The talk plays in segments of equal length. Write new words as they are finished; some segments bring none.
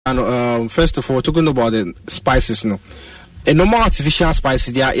first of all, talking about the spices, no. A normal artificial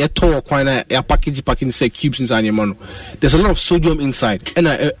spices, they are tall, quite a packaging, say cubes inside your man. There's a lot of sodium inside, and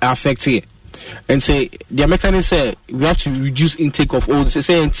affects it. And say the Americans say we have to reduce intake of all this.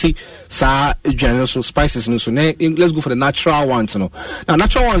 Say and see, general spices. No, so let's go for the natural ones. No, now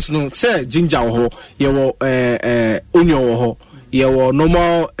natural ones. No, say ginger ho, onion ho,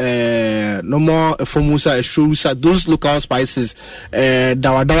 normal formusa, shurusa. Those local spices.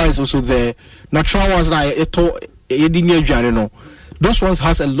 Dawa is also there. Natural ones like those ones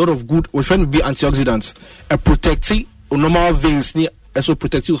has a lot of good, which can be antioxidants and protecting normal veins. Also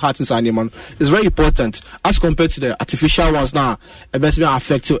protect your heart inside your man. It's very important as compared to the artificial ones now. Best be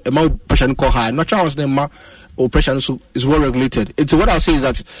affect amount pressure call high. Natural ones or pressure is well regulated. It's what I'll say is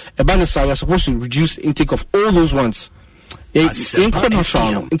that a balance you're supposed to reduce intake of all those ones. It's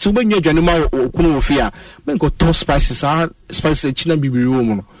when you're animal or kunofia. Men go toss spices spices china bibi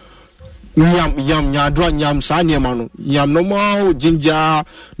room. Yam sanya manu. Yam normal ginger,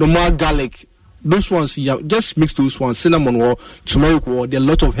 normal garlic. Those ones, just mix those ones, cinnamon or turmeric or there are a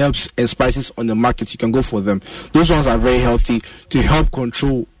lot of herbs and spices on the market. You can go for them. Those ones are very healthy to help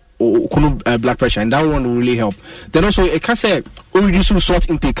control blood pressure, and that one will really help. Then also, I can say, reducing salt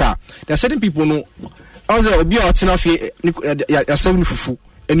intake. There are certain people know. I was there, be out enough here, 7 fufu,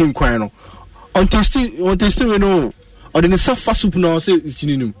 and inquire. On testing, you know, or then it's fast soup now, say it's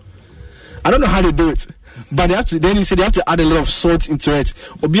genuine. I don't know how they do it. But they have to. Then he said they have to add a lot of salt into it.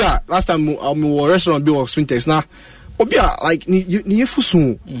 Obia, last time we were restaurant be of Sprintex now. Obia, like you you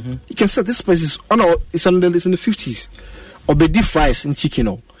can say this place is it's in the 50s. Obedi fries and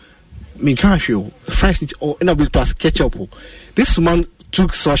chicken. Me can't show fries or end up with plus ketchup. This man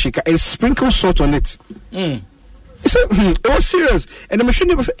took salt shaker and sprinkled salt on it. He said it was serious. And the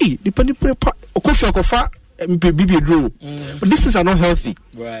machine was hey, depending coffee BB draw. But these things are not healthy.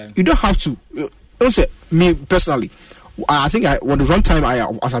 Right. You don't have to. Don't say me personally. I think one time I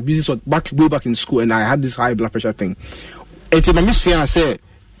was abusing salt way back in school, and I had this high blood pressure thing. And to my miss I say,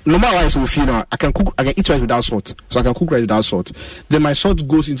 normal rice with I can eat rice without salt, so I can cook rice without salt. Then my salt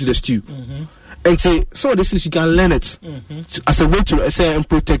goes into the stew, and say some of these things you can learn it as a way to say and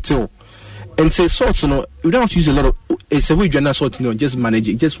protect you. And say salt, you don't have to use a lot of. It's a way you salt, just manage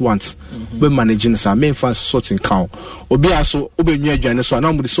it just once. When managing some main fast salt in cow. Or be also open your journey, so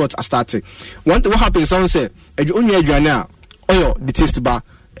now with the salt are starting. What happens? Someone say, if you only journey, oil the taste bar,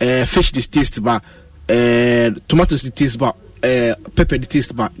 fish the taste bar, tomatoes the taste bar, pepper the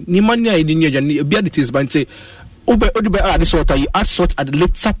taste bar. Nimania in your journey, be the taste bar and say. Add salt, you add salt at the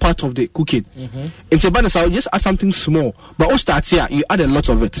later part of the cooking. And say, but just add something small. But all start here, you add a lot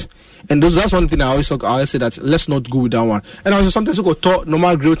of it. And that's one thing I always say that let's not go with that one. And also sometimes you go to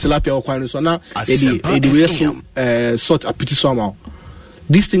normal grilled tilapia or quite so now salt a pretty somehow.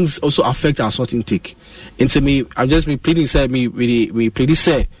 These things also affect our salt intake. And to me, I'm just pleading say we pleading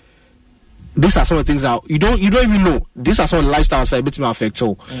say these are some of the things that you don't even know. These are some of the lifestyles that between affect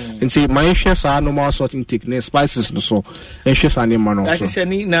so. And say my shares are normal salt intake, spices so and shares are normal. That's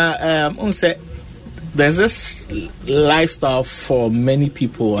Shani now there's this lifestyle for many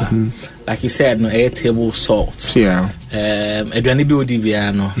people, like you said, no air table salt. Yeah. Edwani bi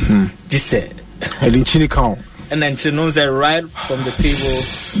odibia no. Just say. Chini cow. And then she knows that right from the table,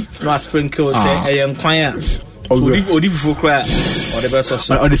 no sprinkle say ayen kwanya. So odi fukra or the best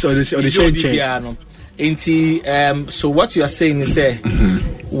also. Or the shame. So what you are saying is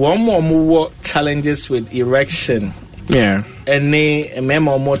one more challenges with erection. Yeah. And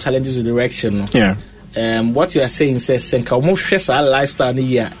more challenges with erection. Yeah. What you are saying says senka omo hwesa lifestyle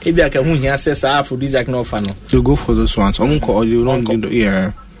ni ya ebi aka hu hia says aphrodisiac no fa no you go for those ones or you don't need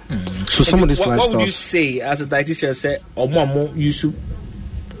yeah. So some of this lifestyle what would you say as a dietitian say omo use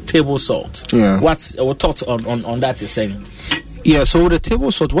table salt? Yeah. What's our thoughts on that you're saying? Yeah, so the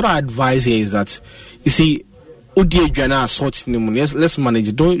table salt, what I advise here is that you see salt in the moon. Yes, let's manage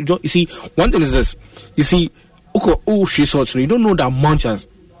it. Don't you see one thing is this. You see she salt, you don't know the amount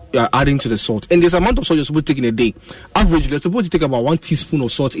you're adding to the salt, and there's amount of salt you're supposed to take in a day. Average, you're supposed to take about 1 teaspoon of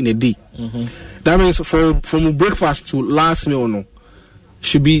salt in a day. That means from breakfast to last meal,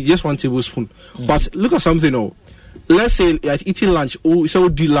 should be just 1 tablespoon. But look at something, let's say you're eating lunch, so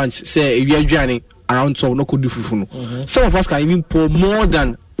do lunch, say if you're journey around 12, no could do fufu. Some of us can even pour more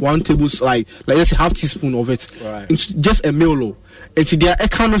than 1 tablespoon, like let's say half teaspoon of it. Right. It's just a meal. And there I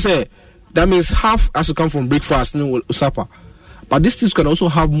can't say that means half has to come from breakfast, supper. But these things can also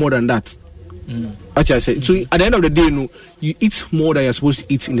have more than that. Actually, I say. So at the end of the day, you eat more than you're supposed to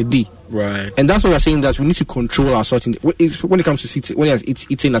eat in a day. Right. And that's what we're saying, that we need to control our salt intake. When it comes to when you're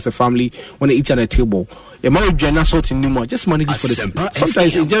eating as a family, when you eat at a table, you're not salting anymore. Just manage it for the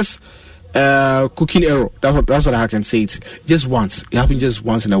sometimes it just cooking error. That's what I can say. It just once. It happens just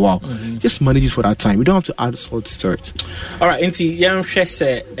once in a while. Just manage it for that time. You don't have to add salt to it. All right. And see,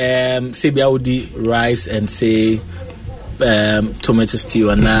 say biaudi rice and say tomato stew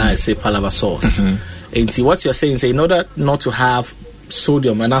and now say palava sauce. And see what you're saying is in order not to have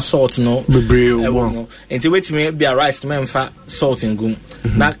sodium and not salt and see wait to me be a rice to me salt and gum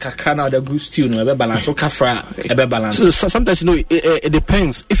na kakra na the good stew no be balance so kafra e be balance. So sometimes it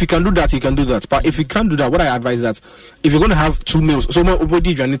depends. If you can do that, you can do that. But if you can't do that, what I advise that if you're going to have 2 meals, so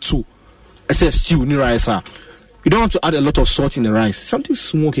nobody you need 2. I say stew ni rice. You don't have to add a lot of salt in the rice. Something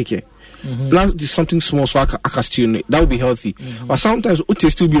small keke. Something small so I can stew. That would be healthy. But sometimes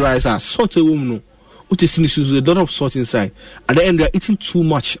it still be rice salt a woman no. With a lot of salt inside. At the end, they are eating too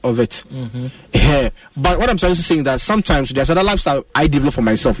much of it. But what I'm trying to say is that sometimes there's another lifestyle I develop for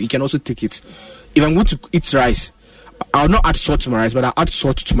myself. You can also take it. If I'm going to eat rice, I'll not add salt to my rice, but I'll add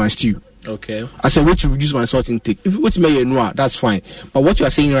salt to my stew. Okay. I said, way to reduce my salt intake. If you want to make it noir, that's fine. But what you are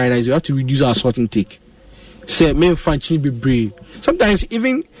saying right now is you have to reduce our salt intake. Say, maybe find chili be sometimes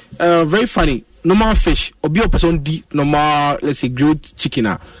even very funny. Normal fish or be a person normal, let's say grilled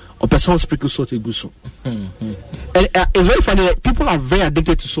chicken. Or person sprinkle salt and guso. And it's very funny that people are very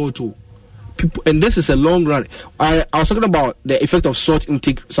addicted to salt too. People, and this is a long run. I was talking about the effect of salt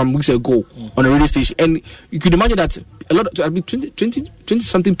intake some weeks ago on a radio station, and you could imagine that a lot of 20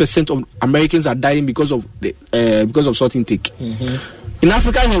 something percent of Americans are dying because of salt intake. In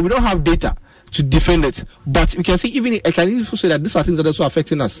Africa here, we don't have data to defend it, but we can say I can even say that these are things that are also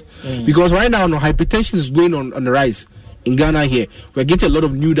affecting us because right now hypertension is going on the rise. In Ghana here, we're getting a lot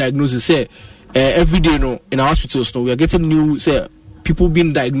of new diagnoses. Every day, in our hospitals, we are getting new, people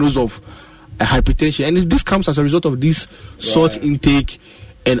being diagnosed of hypertension, and this comes as a result of this salt intake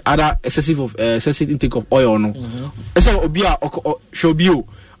and other excessive intake of oil. Obia shobio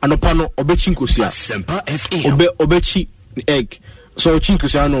anopano obechi nkosia obechi egg so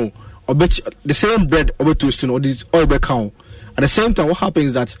chinkosia no obechi the same bread obetoast no this oil be count. At the same time, what happens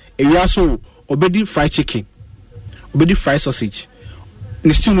is that area so obedi fried chicken. Obedi fried sausage.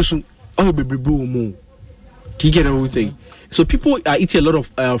 And still no so oh baby boom. Do you get everything? So people are eating a lot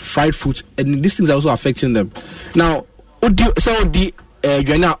of fried food, and these things are also affecting them. Now, the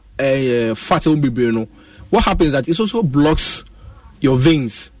fat what happens is that it also blocks your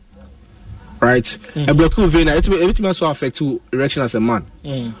veins, right? A block your vein, everything also affects your erection as a man.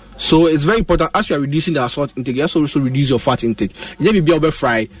 So it's very important as you are reducing the salt intake, you also reduce your fat intake. You can be able to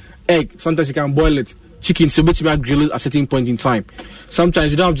fry egg. Sometimes you can boil it. Chicken, so you can grill it at a certain point in time. Sometimes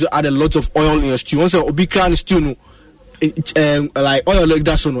you don't have to add a lot of oil in your stew. Once a big crown stew, like oil like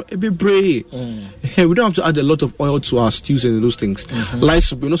that, so no, it be brave. Hey, we don't have to add a lot of oil to our stews and those things.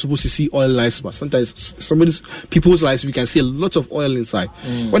 Lice, we're not supposed to see oil lice, but sometimes people's lice we can see a lot of oil inside.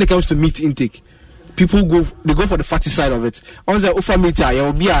 When it comes to meat intake, people go for the fatty side of it. Once they offer meat,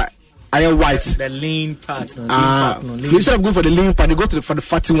 will be white. The lean part. Instead of going for the lean part, they go for the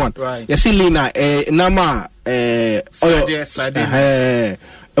fatty one. Right. You see, lean nama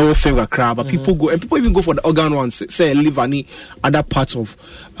oil finger crab, but people go and people even go for the organ ones, say liver, any other parts of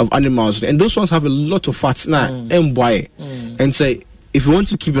animals, and those ones have a lot of fats now. And say if you want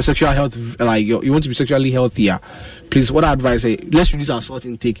to keep your sexual health, like you want to be sexually healthier, please, what I advise say, let's reduce our salt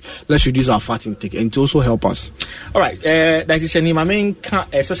intake, let's reduce our fat intake, and to also help us. All right, that is my main,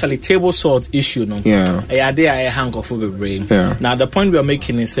 especially table salt issue. No, yeah, I hang off of the brain. Yeah. Now the point we are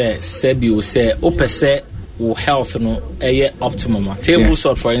making is Sebi will say, opese health no optimum. Table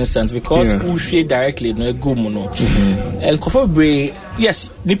salt, for instance, because we share directly no good mono. And coffee brain, yes,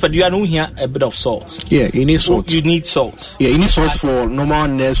 nipa you are here a bit of salt. Yeah, you need salt. You need salt. Yeah, you need salt for normal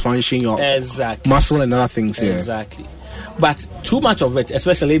nerves function, your muscle and other things. Yeah. Exactly. But too much of it,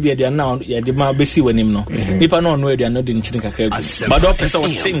 especially if you are now, the man busy when him no. Nipa no know they are not in chicken kakre. But the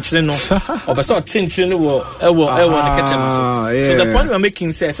person tin no, or person tin will the kitchen. So the point we are making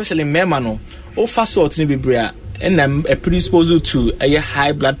is, especially men no, fast salt ni bibria, and I'm predisposed to a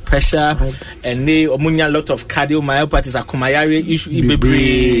high blood pressure, and they a lot of cardiomyopathies, akumayari issue,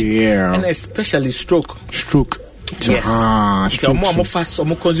 and especially stroke. Yes. So more fast,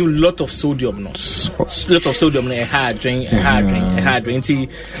 more consume lot of sodium. No, lot of sodium. A hard drink.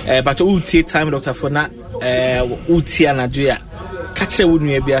 But take time, doctor, for na uti anajuya. Catch a wound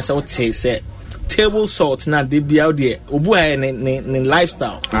maybe as I would say table salt na de bia de obu ha ne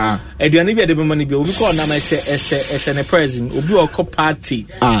lifestyle aduane bia de be mani bia obi ko na ma ehye ne present obi o ko party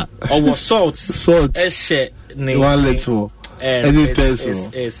or salt ehye ne one little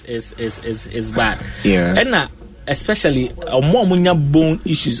is bad. And especially more munya bone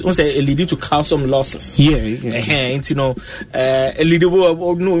issues. On say lead to calcium losses. You know, a leader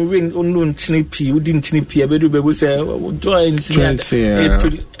no ring unknown chinipi, who didn't chinipi, but say join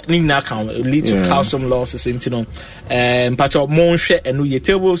lead to calcium losses. You know, patch more share and your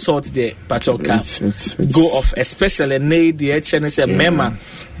table salt there, patch go off, especially need the HNS member.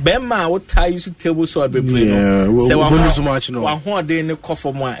 Bema what tie you to table salt be playing. Say one day in the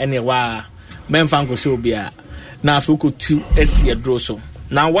coffee more anywhere. Memfango show be now if we could see a draw so.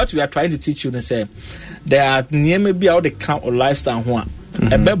 Now what we are trying to teach you is say there are near maybe out the count or lifestyle one.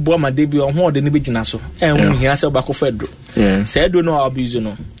 A bed boy my debut on one the nibijina so and he has a back of Fedro. Say I don't know how abuse you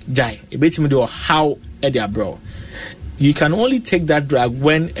know. Jai, a bit me do how Eddie bro. You can only take that drug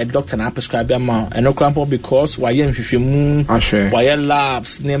when a doctor na prescribe and no crampo because why if you moon why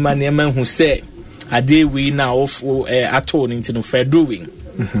labs neman who say a day we now off at all into no fair doing.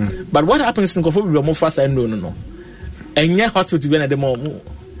 But what happens in Kofobi we more fast and no. And yeah, hospital be na the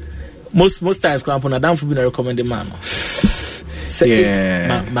most times crampo na down for be recommend the man. Say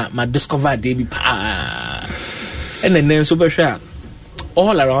my discover they be pa and then super sure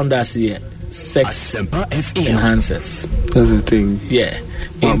all around us here. Sex enhancers. That's the thing. Yeah.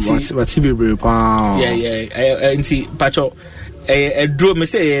 Pacho a draw me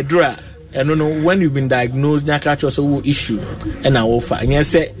say a draw. I don't know when you've been diagnosed, you catch us a issue and I offer. And you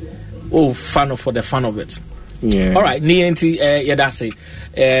say, oh, fun for the fun of it. Yeah. All right, yeah, that's it.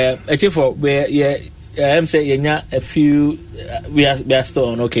 For where I'm saying a few we are still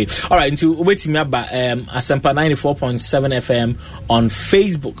on. Okay. All right, into waiting me about Asempa 94.7 FM on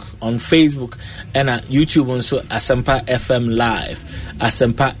Facebook and YouTube also Asempa FM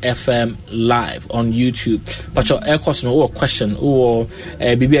Live on YouTube. But your air cost no question or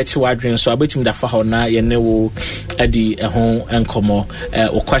bibi a chiwadrin so abetim da fa ho na ye ne wo adi ho enkomo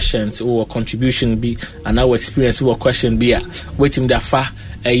or questions or contribution be and our experience or question be waiting da fa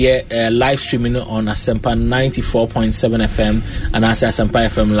live streaming on Asempa 94.7 FM and as Asempa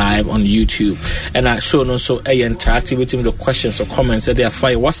FM Live on YouTube. And I show also interactive with the questions or comments that they are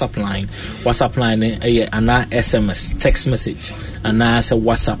fire WhatsApp line and SMS text message and as a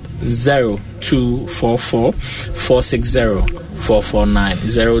WhatsApp 0244 460 449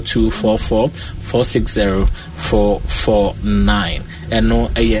 0244 460 449 and no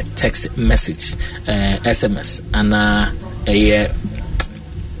a text message SMS and a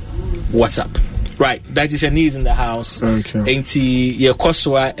WhatsApp. Right, that is your needs in the house. Okay. Ain't your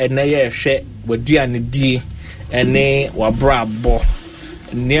koswa and na share with duane di ene wa brabo.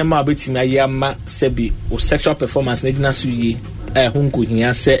 Nema beti ma yama sebi o sexual performance na dina so yi hunku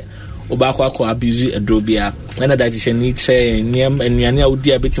hia se obakwa akọ abuse adrobia. Na that is your need share nema enuane a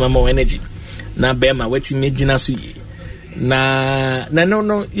odi abeti ma energy. Na be ma weti me dina so yi. Na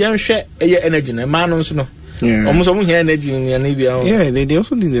no yen hwe energy na ma no so no. Almost energy in yeah, they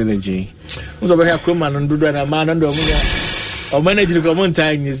also need energy. Also, we have Kroma and Duda and man under or manage to come on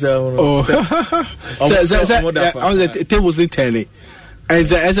time. I was at tables in Telly.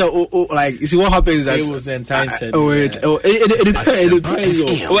 And as a like, you see what happens that tables then time said. Well,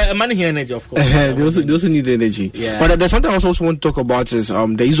 money energy, of course. They also need energy. Yeah. But there's something I also want to talk about is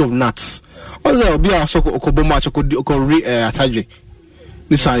the use of nuts. Also, be also Okoboma Ataji.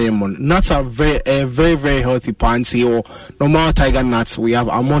 Nuts are very healthy plants or normal tiger nuts. We have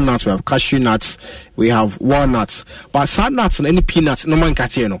almond nuts, we have cashew nuts, we have walnuts. But some nuts and any peanuts, no man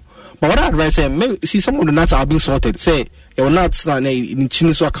can. But what I advise see some of the nuts are being sorted. Say your nuts in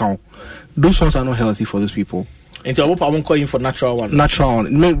Chinese account. Those ones are not healthy for those people. And so I won't call you for natural one.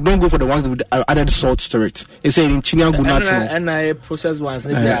 Don't go for the ones with added salt to it. It's saying in China good nuts. And I processed ones.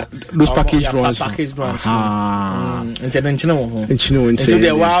 Those packaged ones. And then Chino.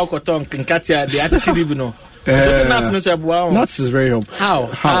 The wow cotton can Katia the attitude know. Nuts is very helpful.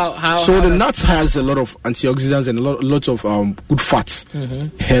 How? So the nuts has a lot of antioxidants and a lot of good fats.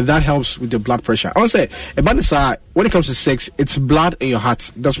 That helps with the blood pressure. I want to say about this, when it comes to sex, it's blood in your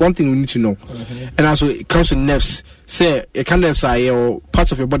heart. That's one thing we need to know. And also it comes to nerves. Say you can nerves are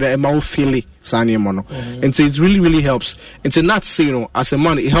parts of your body are feely, and so it really helps. And so nuts, as a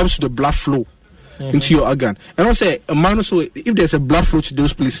man, it helps with the blood flow into your organ. And I'll say a man also, if there's a blood flow to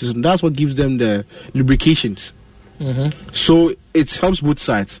those places, that's what gives them the lubrications. So it helps both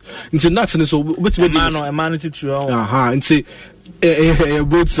sides. Into nuts and so what's a man to true. And say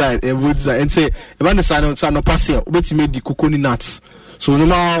both sides, and say a man side no pass here, what's made the coconut nuts. So no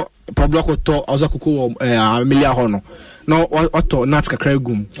matter probably ko also kuku Amelia hono no auto nat kakra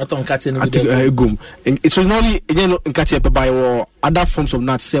gum auto nkate no gum it's not only again nkate by other forms of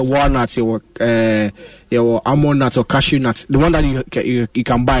nuts say walnuts your almond nuts or cashew nuts the one that you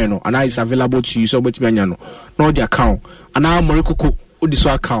can buy no and is available to you so bet me no the account and now morikuku odi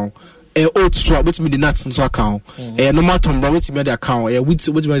so account oats so bet me the nuts so account normal tombra bet me the account wheat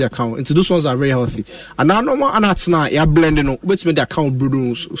bet me the account into those ones are very healthy and now normal nuts na ya blending no bet me the account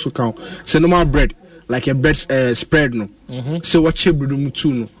brew so count say normal bread like a bread spread no so what you brew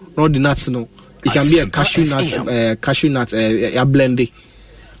too no not the nuts no it can be a cashew nut ya blended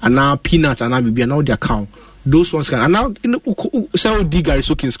and now peanuts and now be now the account those ones can and now so digger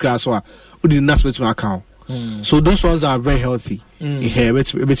soaking scratch so the nuts bet me account so those ones are very healthy.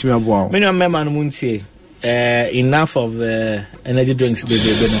 Bet me wow. Many remember muntie enough of the energy drinks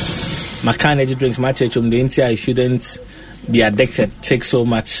baby. My energy drinks my church the I shouldn't be addicted. Take so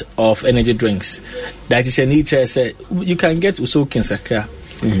much of energy drinks. That is a nature say you can get soaking sakra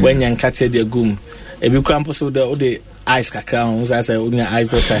when you cut the gum. If you cramp so the ice kakra I say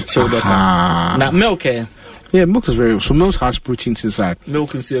ice water chill water. Now milk yeah, milk is very so milk has proteins inside.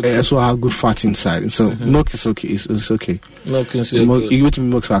 Milk is good. Also has good fat inside. So milk is okay. It's okay. Milk is good. You go to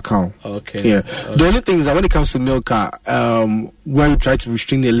milk's account. Okay. Yeah. Okay. The only thing is that when it comes to milk, when you try to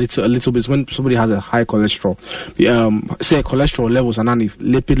restrain a little bit, when somebody has a high cholesterol, say cholesterol levels and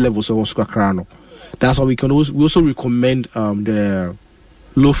lipid levels of oscrano. That's why we also recommend the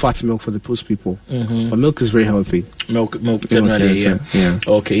low fat milk for those people. But milk is very healthy. Milk generally, yeah.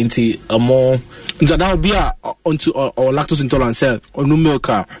 Okay, into a more that will be onto or lactose intolerant cell or no milk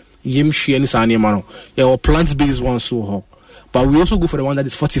yim she any sani mano. Yeah, or plant based one so hot. But we also go for the one that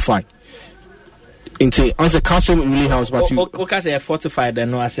is fortified. Into as a calcium really helps, but you okay say fortified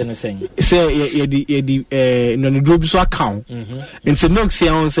and no as anything. Say no the drop so account. Into milk say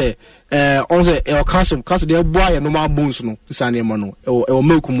on say calcium they boy normal bones no sani mano or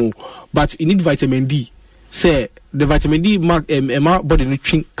milk more. But you need vitamin D. Say the vitamin D mark body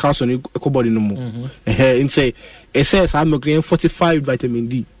nutrient calcium body no more. And say it says I'm getting 45 vitamin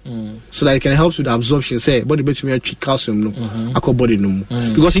D. So that it can help with the absorption. Say body better me treat calcium no body no more.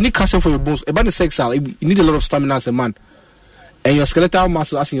 Because you need calcium for your bones. About the sex cell, you need a lot of stamina as a man. And your skeletal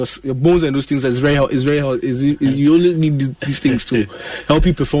muscle, as in your bones and those things, is very you only need these things to help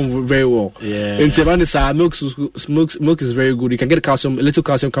you perform very well. Yeah. And so, milk is very good. You can get calcium, a little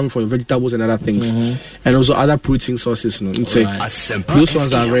calcium coming from vegetables and other things, and also other protein sources. You know, right. Those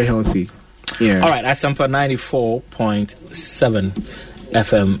ones are very healthy. Yeah. All right, Asampa 94.7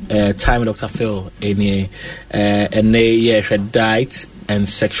 FM. Time Dr. Phil and diet and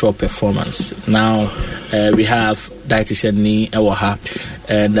sexual performance. Now we have dietitian ni ewaha.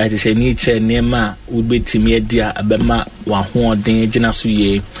 Dietitian ni che nema ubetimi edia abema wa hoden gina so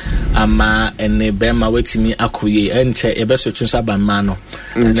ye ama ene bema wetimi akoye enche ebeso twunso abama no.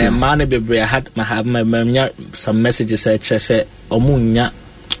 And man bebre had some messages say omunya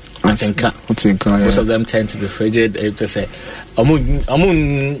I think most of them tend to be frigid. They say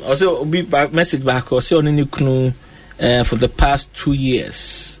amun also be message back or say on any kunu for the past 2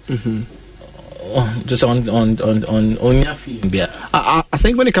 years. Just on your feeling. Yeah. I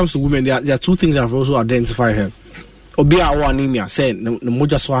think when it comes to women, there are two things I've also identified here. Obia or anemia, say the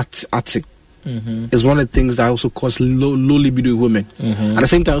moja swat ati is one of the things that also cause low libido in women. At the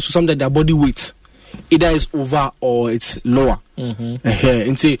same time, also sometimes their body weight either is over or it's lower.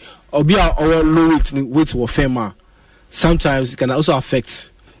 And say obia or low weight or female. Sometimes it can also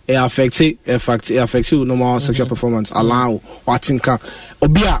affect you normal sexual performance. Allow what think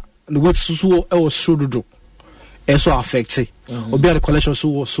obia the weight so do also affect obia the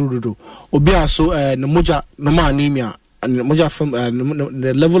cholesterol so do obia so the moja normal anemia and the moja from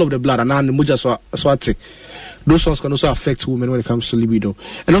the level of the blood and now the moja so those ones can also affect women when it comes to libido.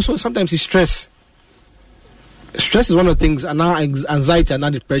 And also sometimes it's stress is one of the things, and now anxiety and now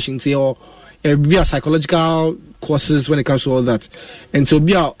depression say or be a psychological causes when it comes to all that. And so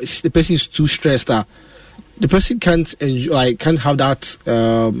the person is too stressed that the person can't enjoy, can't have that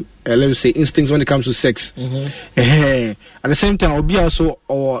let me say instincts when it comes to sex. At the same time will be also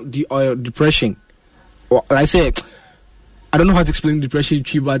or depression. Or like I say, I don't know how to explain depression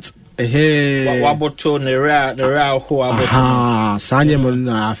to you, but affected.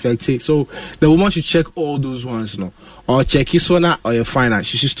 So the woman should check all those ones, or check his one or your finance.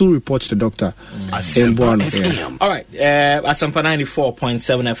 She should still report to the doctor. All right, Asampa 94.7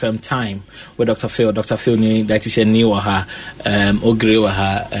 FM time with Dr. Phil. Dr. Phil ni dietitian ni waha, Ogre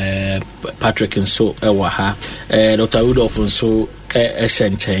waha, Patrick and so waha, Dr. Rudolph and so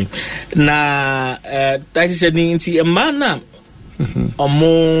Eshenchen. Na dietitian ni inti a man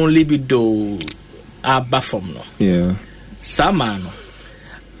omo libido aba from no. Yeah. Sama no.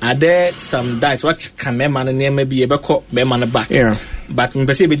 Are there some diets what can me man near maybe ebe ko me man back? Yeah. But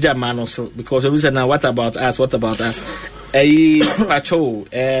me say be jam man also because we said now what about us? Patrol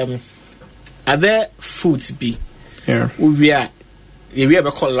are there foods be? Yeah. We are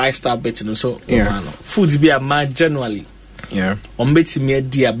ebe call lifestyle bit so yeah. Foods be a man generally. Yeah. Beti me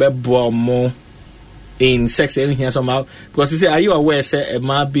dia bebo more in sex here somehow because you say are you aware say it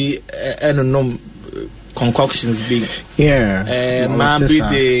might be concoctions being man be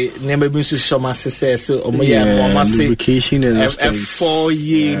the never been to show my success so lubrication and F4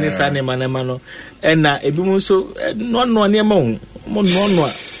 year in this animal and ebi so no near mo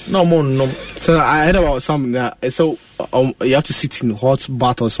so I heard about something that so you have to sit in hot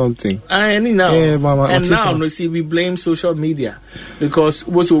bath or something. And now no see we blame social media because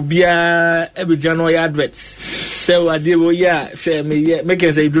was be every January adverts. So I did share me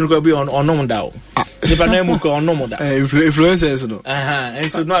making say you don't be on normal down. If I name ko on normal down. Influencers no.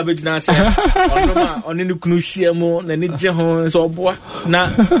 And so no abeg na say on normal on ni kunu share mo na ni je ho so boa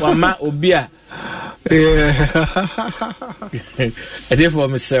na wa ma obi a yeah. I did for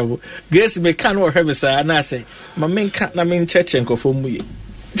myself. Grace me can or have say and I say my main cat na main church enko for mu ye.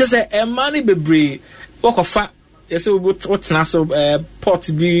 Just say e money bebre work of fa yes what's na so pot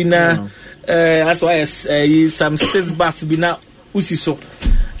bi na as why some six bath bi na usi so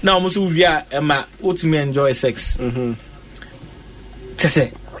now almost we are ma what me enjoy sex. Just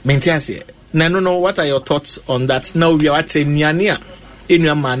say maintain say na no what are your thoughts on that now we are watching niania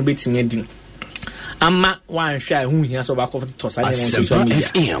enu man betimi din ama wan hwa hu hia so ba ko to sa ne social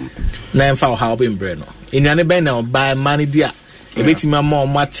media na emfa how be mbre no enuane ben na ba man dia ebetimi ama o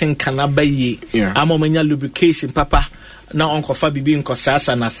matin kana baye ama manya lubrication papa na onko fa bibi nko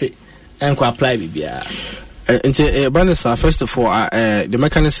sasa na se enko apply bibia Banessa, first of all the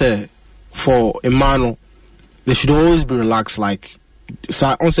mechanic say for a man they should always be relaxed like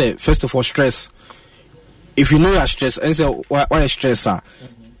so on say first of all stress if you know you're stressed and say why stress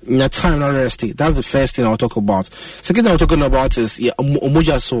your time not resting. That's the first thing I'll talk about. Second thing I'm talking about is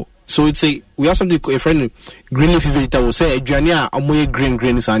omoja so it's we have something a friend green leafy vegetable say adwania amoye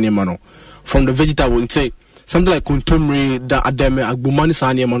green is animal from the vegetable it's something like kuntumri da ademe agbumani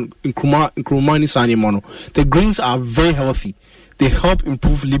animal nkrumani animal. The greens are very healthy. They help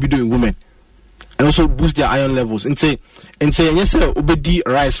improve libido in women and also boost their iron levels. And say yes obedi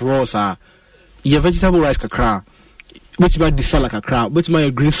rice raw your vegetable rice kakra which might be salad kakra, which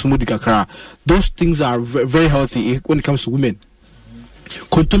might green smoothie kakra. Those things are very healthy when it comes to women.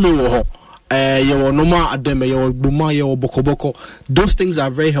 Kontume your normal ademe, your buma, your bokoboko. Those things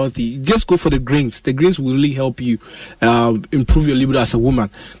are very healthy. Just go for the greens. The greens will really help you improve your libido as a woman.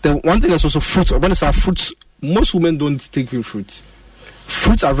 The one thing is also fruits. When it's our fruits, most women don't take in fruits.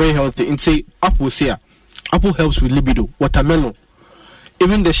 Fruits are very healthy. And say apple here. Apple helps with libido. Watermelon.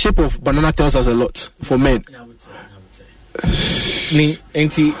 Even the shape of banana tells us a lot for men.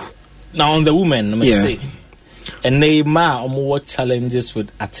 Now on the women, let me say, and they more challenges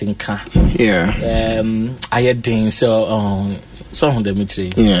with atinka. I had so some of them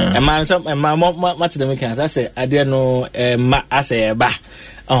three. And my mom, to the mechanics. I say I didn't know. I say ba.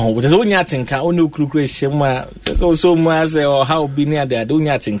 But there's only atinka. Only creation. There's also more say or how be near there. Don't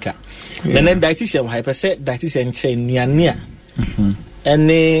atinka. Then dietitian hyper said dietitian chain near.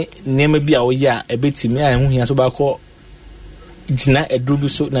 Any name be our ya a bit to me. I who has about Jina Edrubu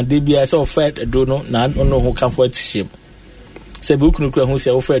so na debia so offered a dono na no who come for it shame. Say book no who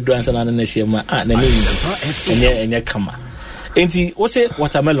say offered drans and an shame na and kama. Enti what say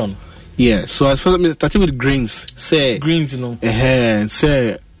watermelon? Yeah, so as far as starting with greens, say greens no.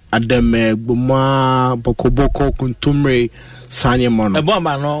 Say ademe buma bokoboko kuntumre sanya mono. A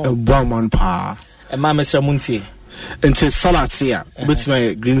bomb pa. A mama samunti. And say salad here. What's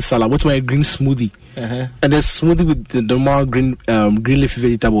my green salad? What's my green smoothie? And there's smoothie with the normal green leafy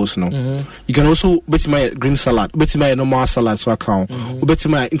vegetables. No, you can also bet my green salad, bet my normal salad so account. Bet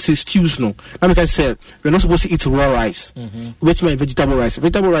my it's stews. No, now like I said, we're not supposed to eat raw rice. Bet my vegetable rice.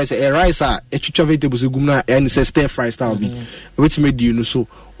 Vegetable rice, a rice a chicha vegetables gumna and it's a stir fry style. Bet me do you know so?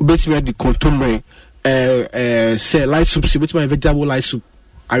 Bet me the contomere. Say light soup. Bet my vegetable light soup.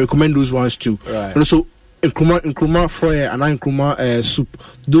 I recommend those ones too. And also. Nkrumah fry and nkrumah soup.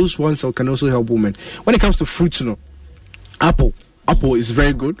 Those ones can also help women. When it comes to fruits, apple is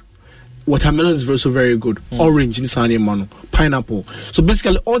very good. Watermelon is also very good. Orange, pineapple. So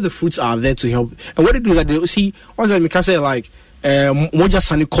basically, all the fruits are there to help. And what they do is that they see. Once I can say like moja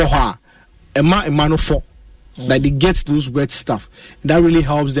sani koha, ema no fo. Like they get those wet stuff. That really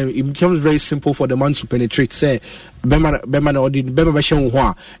helps them. It becomes very simple for the man to penetrate. Say, smooth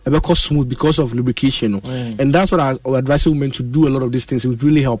because of lubrication. And that's what I advise women to do. A lot of these things. It would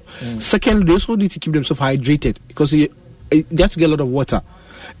really help. Secondly, they also need to keep themselves hydrated because they have to get a lot of water.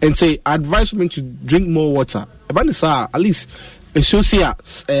 And say, I advise women to drink more water. At least. So see,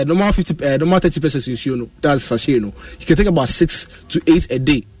 normal 30%, that's sachet. You can take about 6 to 8 a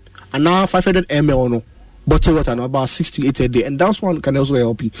day, and now 500 ml bottled water, about 6 to 8 a day, and that one can also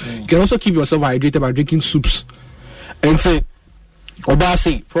help you. You can also keep yourself hydrated by drinking soups. And say,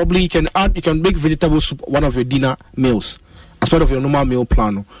 probably you can make vegetable soup one of your dinner meals as part of your normal meal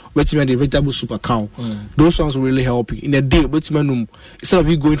plan. The vegetable soup account. Those ones will really help you in a day. Instead of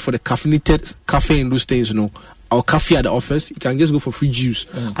you going for the caffeinated caffeine, those things, or coffee at the office, you can just go for free juice.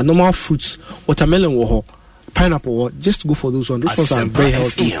 And normal fruits, watermelon, pineapple, just go for those ones. Those ones are very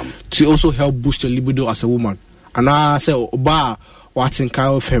healthy to also help boost your libido as a woman. And I say, what's in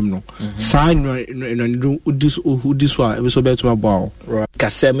Kyle Fem? Sign this one, it was so better to my ball.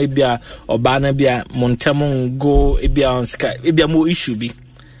 Cassam, maybe a Obana, be a Montamon go, maybe a more issue be.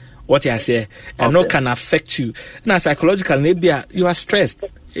 What I say, and no can affect you. Now, psychological, maybe you are stressed.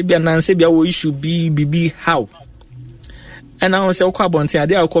 Maybe a Nancy, be a issue be how. And I say, okay, but I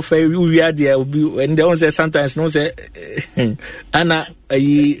dare call for we are there. And they don't say sometimes, no say, Anna,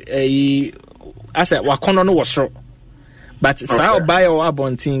 I said, Wakono was wrong. But Sao buy or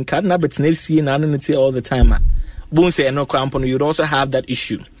abonting, can't have it nephew and all the time. Boon say, no company, you'd also have that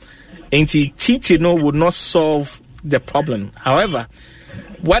issue. And cheating would not solve the problem. However,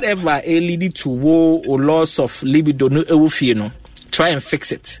 whatever lead to war or loss of libido, no, try and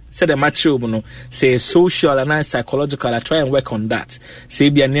fix it. Say the mature, say social and psychological. I try and work on that. Say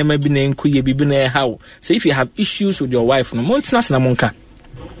be a name be how. Say if you have issues with your wife, no months na monka.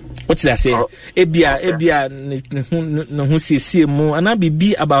 What did I say? Ebia no who see mu and I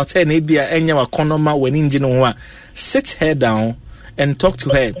be about her ebia enya wa konoma when engine no. Sit her down and talk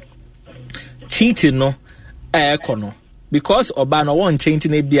to her. Cheating no kono because oba no one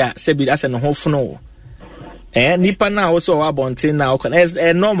changing ebia say be as no ho funo. Nipa na also abontin now can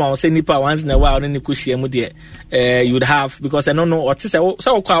normal say nipa once in a while ni kushia mu de you would have because I don't know what is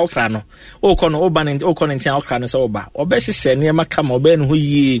so kwa okra no o kono oba ne o kono ntia okra no so oba obehye niam kama oba no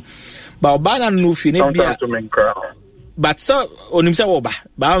yi ba oba na no fi ne bia but so onim say oba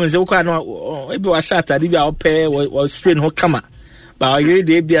ba o say okra no e bi wa shata di bia opɛ wa strain ho kama ba yiri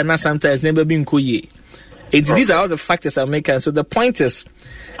de bia na sometimes never be nkoyi. These are all the factors I'm making. So the point is,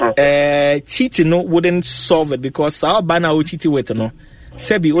 cheating wouldn't solve it because our banner will cheat with no.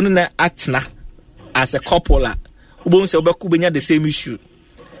 Sebi only atna as a couple. Ubon se obekubenya the same issue.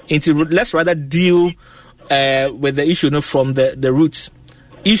 Let's rather deal with the issue from the roots.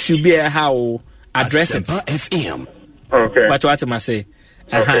 Issue be how address it. FM. Okay. But what am I say?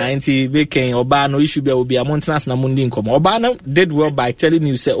 Anti baking Obano issue will be a mountainous na mundi income. Obano did well by telling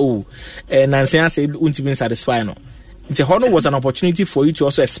you say, Nancy say won't be satisfied. No. The honor was an opportunity for you to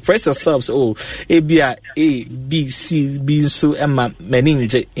also express yourselves. A B C B so Emma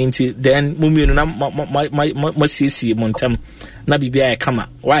meninje into then mummy na masisi montem na bibia kama.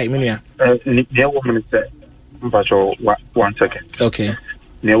 Why minia? The woman said, one second. Okay.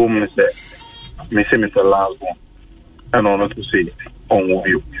 The woman said, me say Mr. Last one. And honor to say on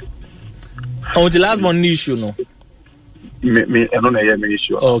view. Oh, the last one issue, no. Me, I don't know any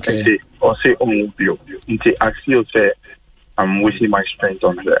issue. Okay. Or say on view. Until I feel say I'm wasting my strength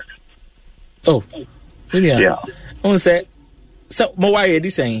on there. Oh, really? Yeah. On say, so more why are you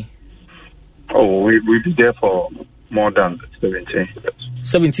saying? Oh, we'll be there for more than 17 years.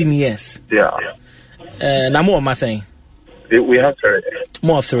 17 years. Yeah. Now more am I saying? We have 3.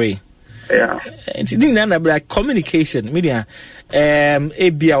 More 3. Yeah. It's like communication. Media,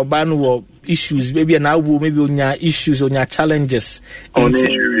 maybe our ban will issues. Maybe now maybe on your issues on your challenges. On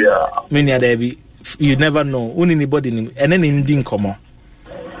issue, yeah. Media, there be you never know. Anybody and then in dinkomo.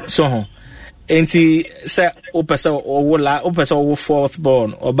 So, enti say opesa or fourth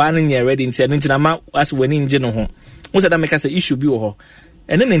born or banning your ready into an internet as when in general. What's that make us a issue be or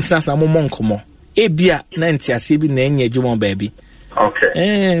and then international monkomo. Ebia 90 asibi na enye jumo baby.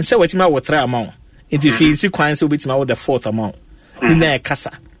 Okay. So what you try amount. If you see coins will be to the 4th amount. In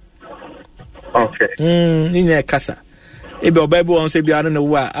casa. Okay. In casa. If your baby won't say, I don't know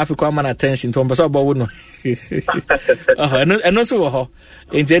what African man attention to, but so about no. And also,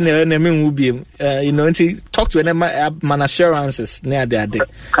 in general, you know, talk to them, man assurances near their day.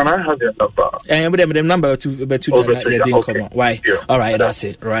 Can I have your number? And with them number to come. Why? Yeah. All right, that's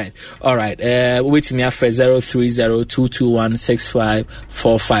it. Right. All right. Wait to me after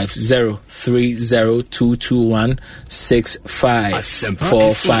 030-221-6545.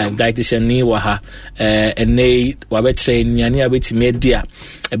 030-221-6545. Dietitian ni waha. Ene wabetre nyani abeti media.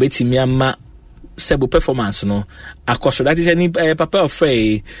 Abeti miyama sebo performance no. Akoso dietitian ni papa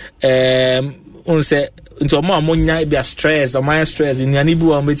ofrey. Unse into mo nya be stress or my stress nyani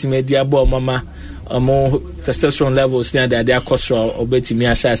bu abeti media bo mama. More testosterone levels near their cholesterol or betting me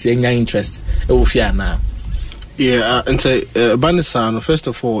as interest. Yeah, and say, Banisan, first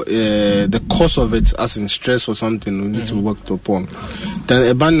of all, the cause of it, as in stress or something, we need to work upon.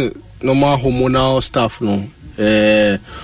 Then, normal hormonal stuff, no.